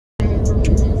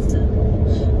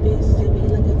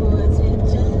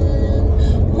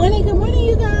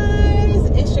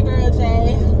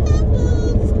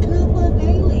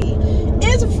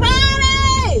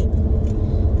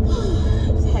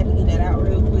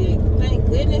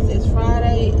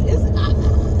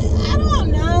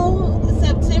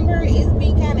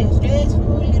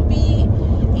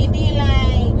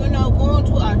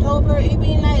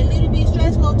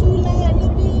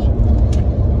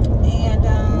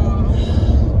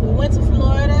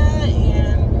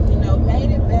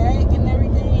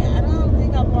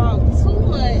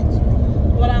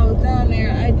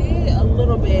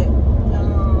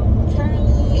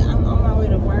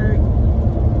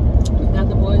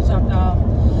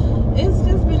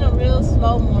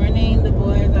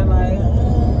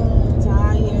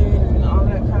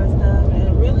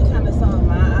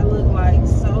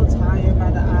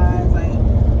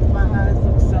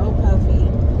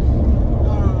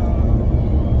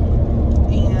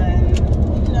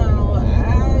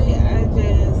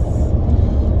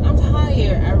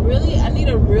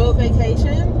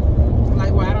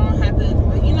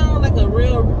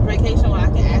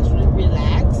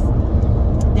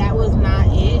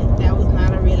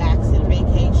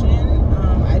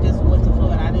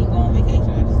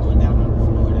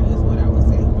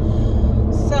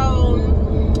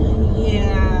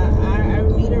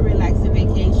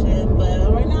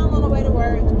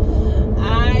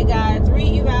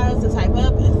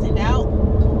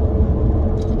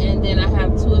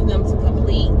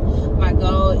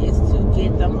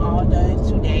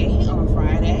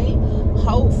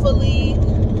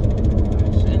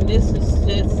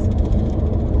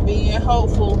being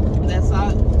hopeful. That's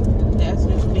all. That's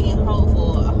just being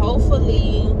hopeful.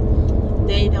 Hopefully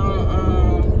they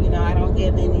don't, you know, I don't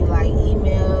get any like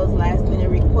emails, last minute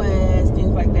requests,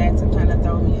 things like that to kind of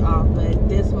throw me off. But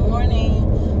this morning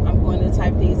I'm going to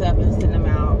type these up and send them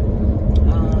out,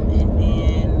 and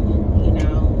then, you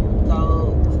know,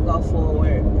 go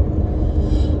forward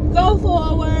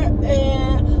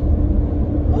and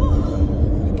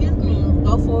excuse me,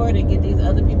 go forward and get these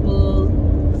other people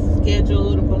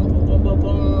scheduled, boom, boom, boom, boom,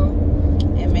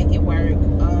 boom, and make it work.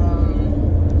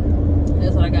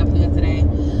 That's what I got planned today.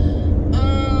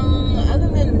 Other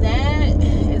than that,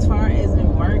 as far as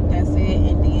in work, that's it.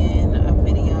 And then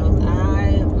videos.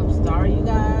 I'm sorry, you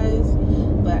guys,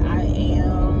 but I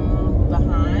am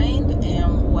behind.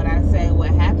 And what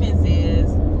happens is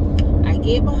I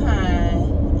get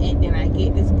behind, and then I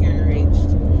get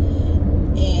discouraged.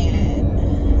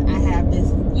 And I have this,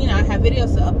 you know, I have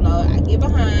videos to upload. I get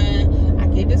behind, I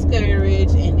get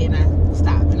discouraged, and then I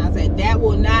stop. And I said, that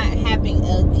will not happen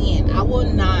again. I will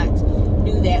not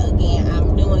do that again.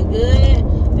 I'm doing good.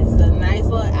 This is a nice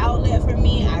little outlet for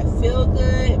me. I feel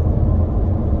good.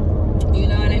 You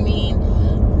know what I mean?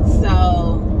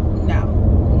 So, no,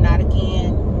 not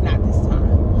again. Not this time.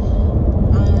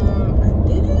 I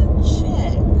didn't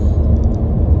check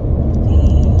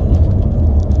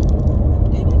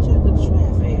the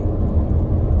traffic.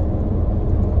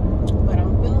 But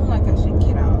I'm feeling like I should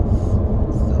get off.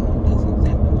 So, that's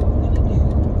exactly what I'm going to do.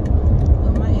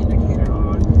 Put my indicator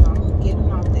on. So I'm getting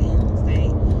off the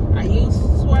interstate. Are you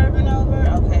swerving over?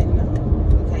 Okay, no.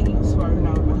 Okay, you swerving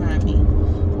over behind me.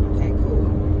 Okay, cool.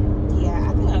 Yeah,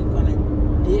 I think I'm going to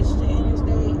ditch the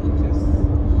interstate and just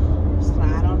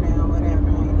slide on down,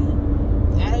 whatever, honey.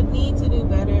 I need to do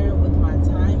better with my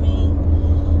timing.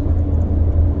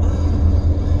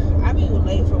 I be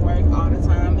late for work all the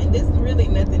time, and this is really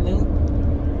nothing new,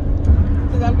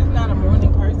 because I'm just not a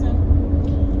morning person.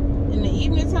 In the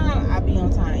evening time, I be on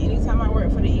time. Anytime I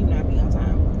work for the evening, I be on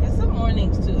time. And some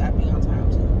mornings too, I be on time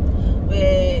too. But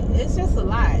it's just a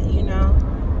lot, you know.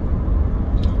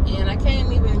 And I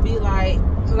can't even be like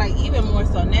even more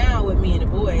so now with me and the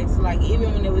boys. Like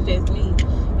even when it was just me,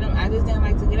 you know, I just didn't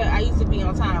like to get up. I used to be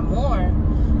on time more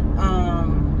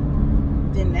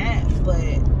than that, but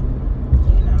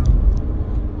you know,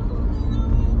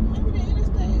 maybe the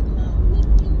interstate is not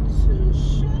looking too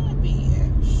shabby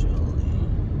actually.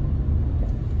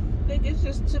 I think it's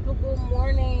just typical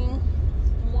morning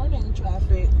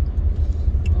traffic.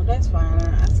 Well, that's fine.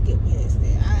 I skip past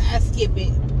it. I skip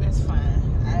it. That's fine.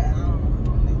 I don't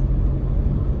know.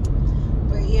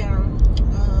 But yeah,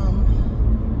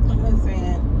 like I was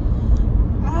saying,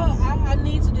 I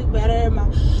need to do better.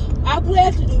 I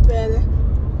plan to do better.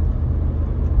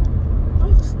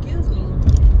 Oh, excuse me.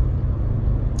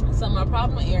 So my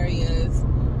problem areas.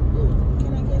 Ooh,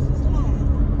 can I catch this line?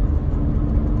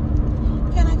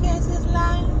 Can I catch this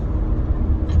line?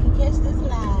 I can catch this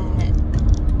line.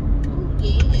 Ooh,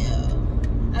 yeah.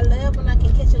 I love when I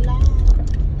can catch a line.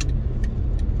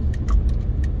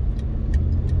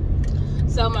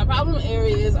 So my problem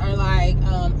areas are like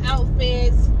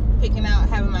outfits,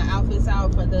 having my outfits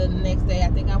out for the next day. I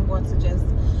think I'm going to just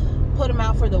put them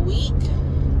out for the week.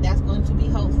 That's going to be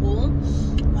helpful.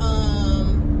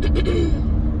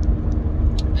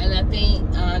 And I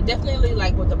think definitely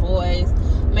like with the boys,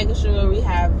 making sure we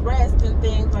have rest and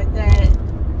things like that.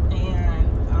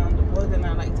 And the boys are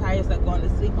not like tired, so going to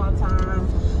sleep on time.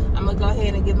 I'm gonna go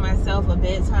ahead and give myself a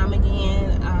bedtime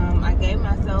again. I gave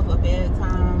myself a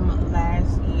bedtime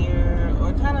last year,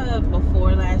 or kind of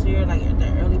before last year, like the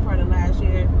early part of last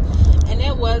year, and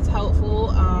it was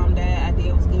helpful. That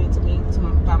idea was given to me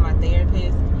by my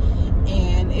therapist,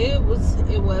 and it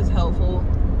was helpful.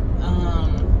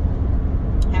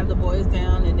 Have the boys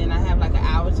down, and then I have like an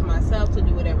hour to myself to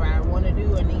do whatever I want to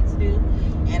do or need to do,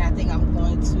 and I think I'm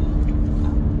going to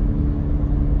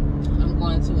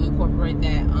incorporate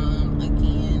that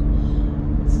again.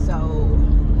 So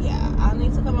yeah, I'll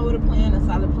need to come up with a plan, a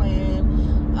solid plan.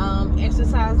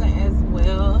 Exercising as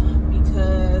well,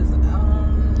 because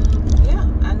yeah,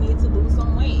 I need to lose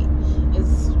some weight.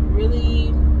 It's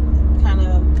really kind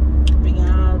of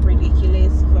beyond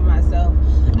ridiculous for myself.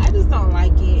 I just don't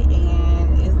like it,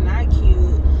 and it's not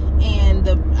cute. And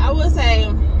I would say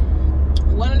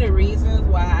one of the reasons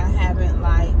why I haven't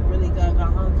like really gone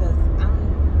home, because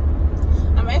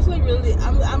I'm actually really,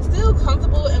 I'm still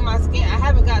comfortable in my skin. I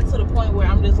haven't got to the point where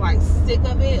I'm just like sick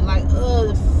of it, like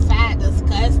ugh, fat,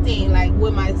 disgusting, like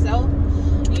with myself,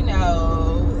 you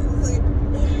know.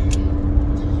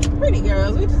 Pretty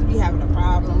girls, we just be having a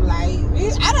problem. Like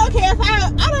I don't care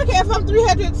if I'm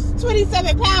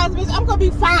 327 pounds, bitch. I'm gonna be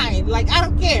fine. Like I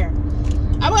don't care.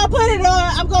 I'm gonna put it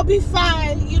on. I'm gonna be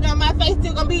fine. You know, my face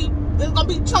still gonna be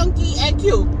chunky and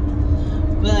cute.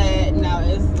 But no,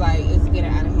 it's like it's getting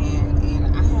out of hand,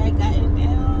 and I had gotten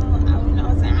down. I don't know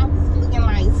what I'm saying. I was looking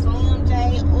like Slim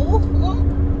J. Ooh.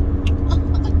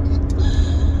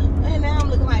 And now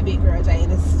I'm looking like Big Girl J.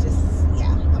 And it's just,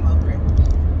 yeah, I'm over it.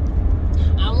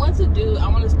 I want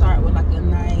to start with like a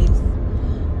nice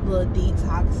little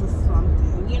detox or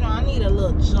something. You know, I need a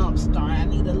little jump start. I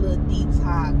need a little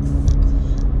detox,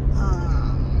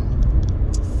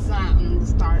 something to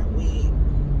start with,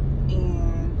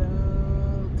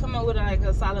 and come up with like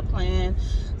a solid plan.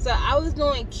 So I was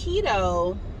doing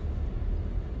keto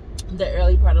the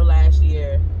early part of last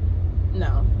year.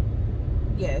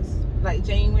 Like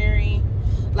January,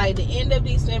 like the end of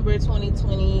December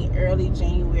 2020, early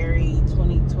January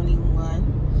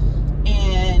 2021,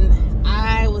 and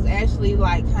I was actually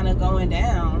like kind of going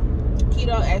down.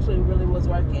 Keto actually really was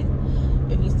working.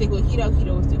 If you stick with keto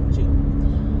will stick with you,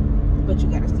 but you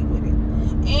gotta stick with it.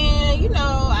 And you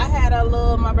know, I had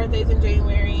my birthday's in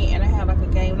January, and I had like a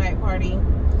game night party.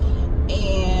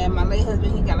 And my late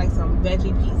husband, he got like some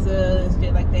veggie pizza and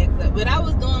shit like that. But I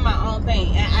was doing my own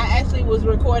thing, and I actually was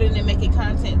recording and making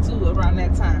content too around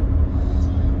that time.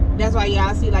 That's why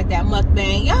y'all see like that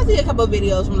mukbang. Y'all see a couple of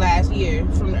videos from last year,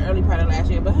 from the early part of last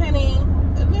year. But honey,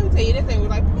 let me tell you, this thing was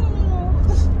like,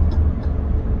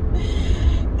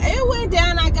 it went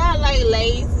down. I got like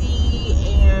lazy,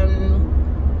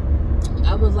 and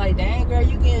I was like, dang girl,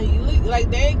 you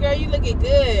looking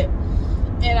good.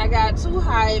 And I got too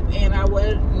hype, and I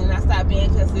stopped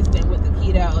being consistent with the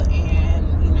keto,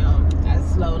 and you know, I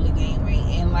slowly gained weight.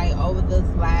 And like over this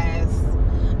last,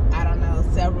 I don't know,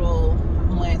 several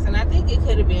months, and I think it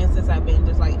could have been since I've been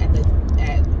just like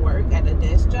at work at a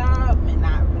desk job and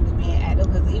not really being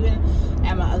active. Because even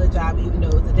at my other job, even though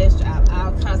it was a desk job,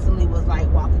 I constantly was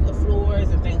like walking the floors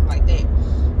and things like that.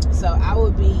 So I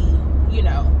would be, you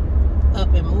know,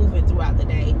 up and moving throughout the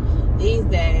day. These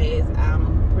days, I'm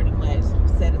pretty much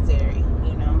sedentary,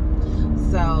 you know.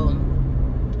 So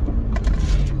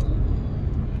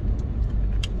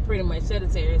pretty much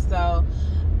sedentary. So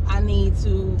I need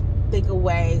to think of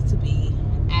ways to be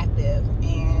active,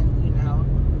 and you know,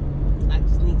 I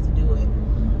just need to do it.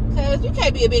 Cause you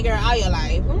can't be a big girl all your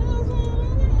life. You know what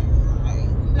I'm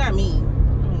saying? Like, not me. I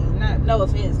mean, no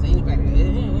offense to anybody.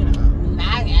 You know,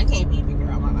 I can't be a big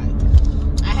girl all my life.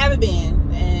 I haven't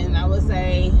been, and I would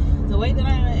say the weight that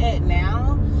I'm at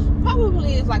now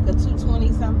probably is like a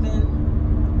 220 something.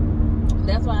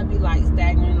 That's why I'd be like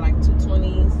staggering like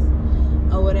 220s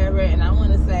or whatever. And I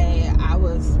want to say I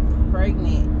was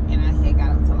pregnant and I had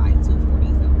got up to like 240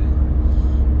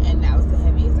 something, and that was the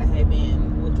heaviest I had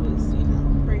been, which was, you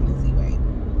know, pregnancy weight.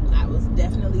 I was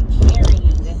definitely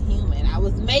carrying a human. I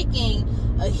was making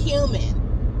a human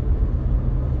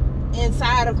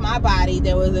inside of my body.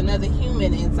 There was another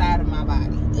human inside of my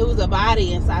body. It was a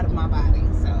body inside of my body.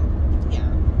 So yeah,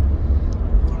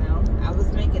 you know, I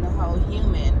was making a whole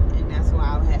human, and that's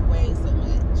why I had weighed so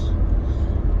much.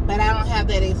 But I don't have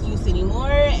that excuse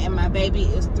anymore, and my baby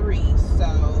is 3. So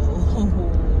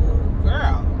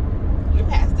girl, you're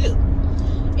past due.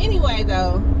 Anyway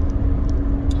though,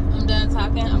 I'm done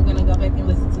talking. I'm gonna go back and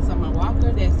listen to Summer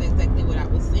Walker. That's exactly what I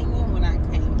was singing when I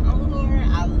came on here.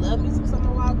 I love me some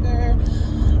Summer Walker.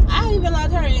 I even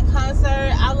loved her in concert.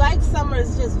 I like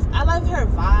Summer's I love her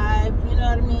vibe, you know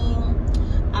what I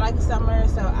mean? I like Summer,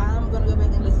 so I'm gonna go back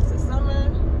and listen to Summer.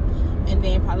 And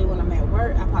then probably when I'm at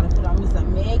work, I probably put on me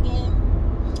some Megan.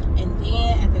 And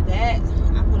then after that,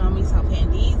 I put on me some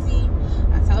Pandeezy.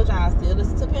 I told y'all I still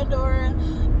listen to Pandora.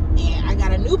 And I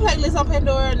got a new playlist on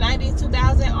Pandora, 90s,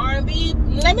 2000 R&B.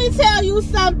 Let me tell you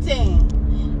something.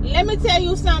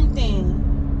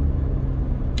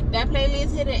 That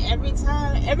playlist hit it every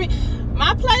time.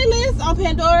 My playlist on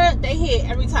Pandora, they hit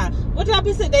every time. What y'all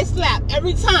be saying? They slap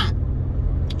every time.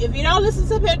 If you don't listen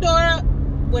to Pandora,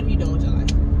 what are you doing with your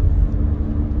life?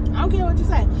 I don't care what you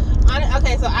say.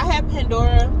 Okay, so I have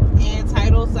Pandora and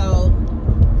Tidal. So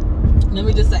let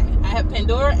me just say, I have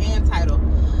Pandora and Tidal.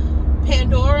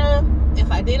 Pandora,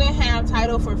 if I didn't have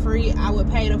Tidal for free, I would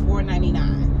pay the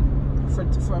 $4.99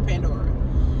 for Pandora.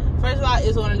 First of all,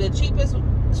 it's one of the cheapest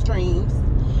streams.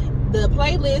 The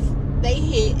playlist, they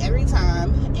hit every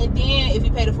time. And then if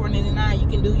you pay the $4.99, you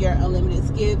can do your unlimited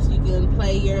skips. You can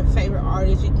play your favorite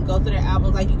artists. You can go through their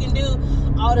albums. Like, you can do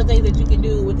all the things that you can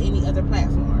do with any other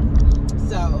platform.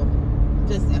 So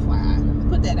just FYI,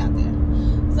 put that out there.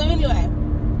 So anyway,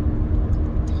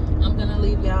 I'm gonna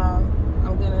leave y'all.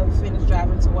 I'm gonna finish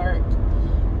driving to work,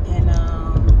 and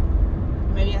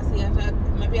maybe I see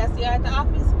y'all at the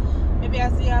office. Maybe I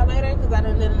see y'all later, because I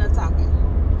done did enough talking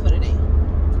for the day.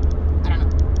 I don't know.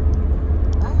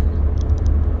 Bye.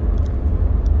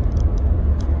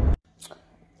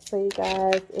 So you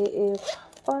guys, it is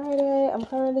Friday. I'm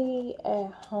currently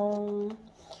at home,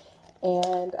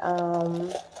 and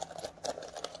I'm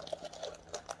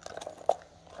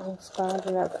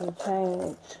scrounging up some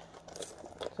change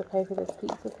to pay for this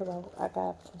pizza because I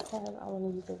got some cash. I want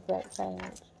to use the exact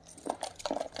change.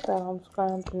 So I'm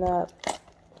scrounging up.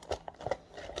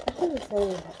 I shouldn't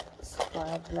say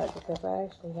scrounging up because I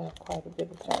actually have quite a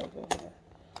bit of change in here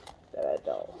that I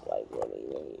don't like really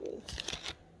use.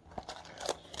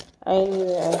 I didn't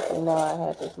even actually know I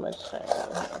had this much change in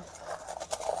here.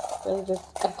 So I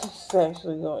just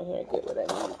actually go in here and get what I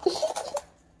need.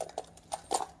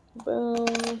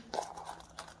 Boom.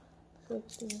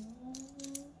 51.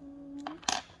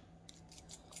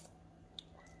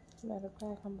 Matter of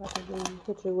fact, I'm about to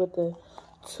hit you with the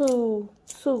two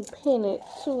penny,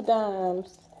 2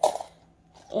 dimes,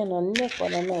 and a nickel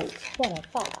to make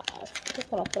 25.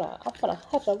 I'm gonna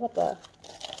hit you with the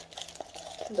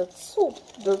two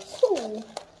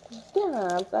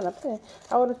dimes and a penny.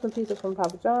 I ordered some pizza from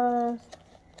Papa John's.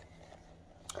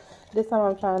 This time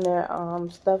I'm trying their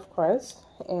stuffed crust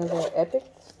and their epic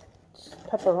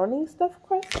pepperoni stuffed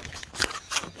crust.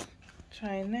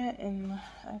 Trying that, and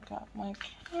I got my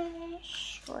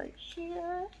cash right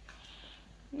here.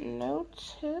 No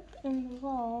tip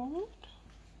involved.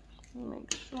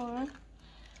 Make sure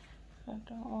I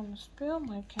don't want to spill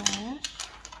my cash.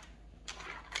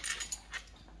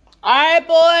 Alright,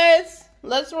 boys,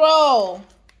 let's roll.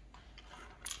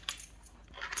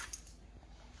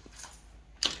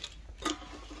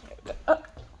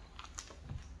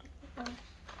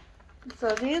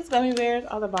 So these gummy bears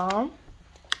are the bomb.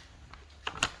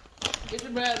 Get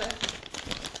your brother.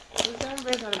 These gummy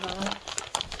bears are the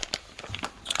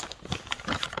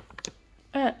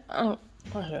bomb.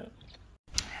 Go ahead.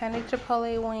 Honey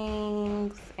chipotle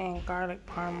wings and garlic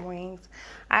parm wings.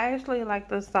 I actually like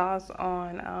the sauce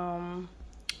on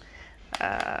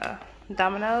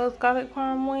Domino's garlic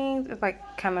parm wings. It's like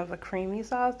kind of a creamy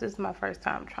sauce. This is my first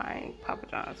time trying Papa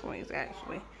John's wings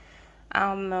actually. I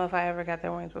don't know if I ever got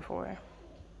their wings before.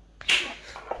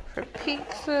 For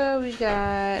pizza, we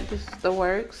got, this is the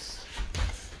works,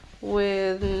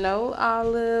 with no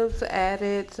olives,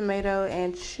 added tomato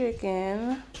and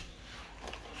chicken.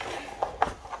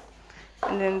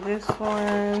 And then this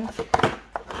one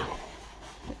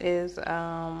is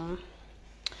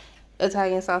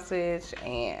Italian sausage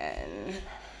and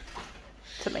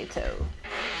tomato.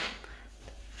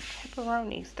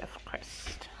 Pepperoni stuffed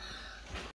crust.